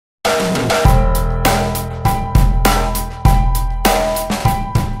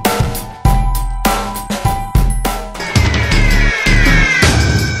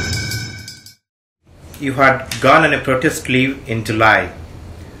you had gone on a protest leave in July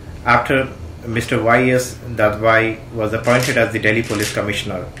after Mr. Y.S. Dadwai was appointed as the Delhi Police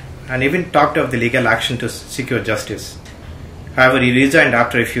Commissioner and even talked of the legal action to secure justice. However, he resigned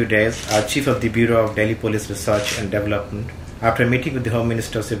after a few days as Chief of the Bureau of Delhi Police Research and Development after a meeting with the Home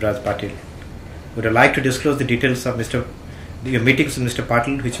Minister Sudershan Patnaik. Would you like to disclose the details of your meetings with Mr.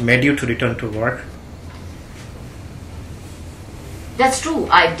 Patil which made you to return to work? That's true.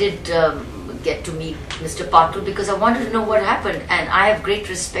 I did get to meet Mr. Patil because I wanted to know what happened, and I have great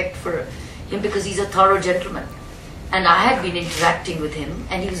respect for him because he's a thorough gentleman. And I had been interacting with him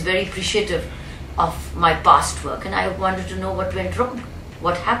and he was very appreciative of my past work, and I wanted to know what went wrong,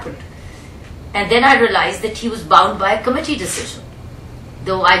 what happened. And then I realized that he was bound by a committee decision.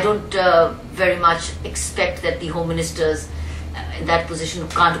 Though I don't very much expect that the Home Ministers in that position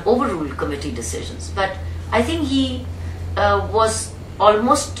can't overrule committee decisions. But I think he was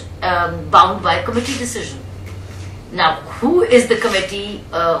almost bound by a committee decision. Now, who is the committee,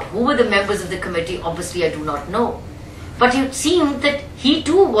 who were the members of the committee, obviously I do not know. But it seemed that he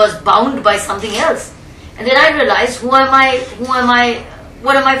too was bound by something else. And then I realized, what am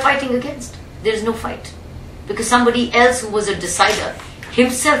I fighting against? There is no fight. Because somebody else who was a decider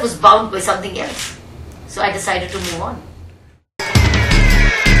himself was bound by something else. So I decided to move on.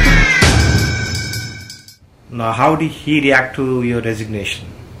 Now, how did he react to your resignation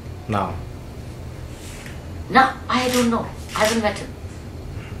now? No, I don't know. I haven't met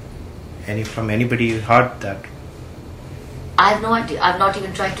him. From anybody you heard that? I have no idea. I've not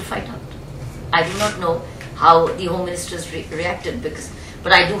even tried to find out. I do not know how the Home Ministers reacted,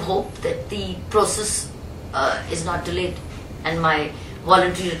 but I do hope that the process is not delayed and my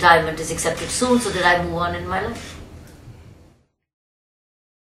voluntary retirement is accepted soon so that I move on in my life.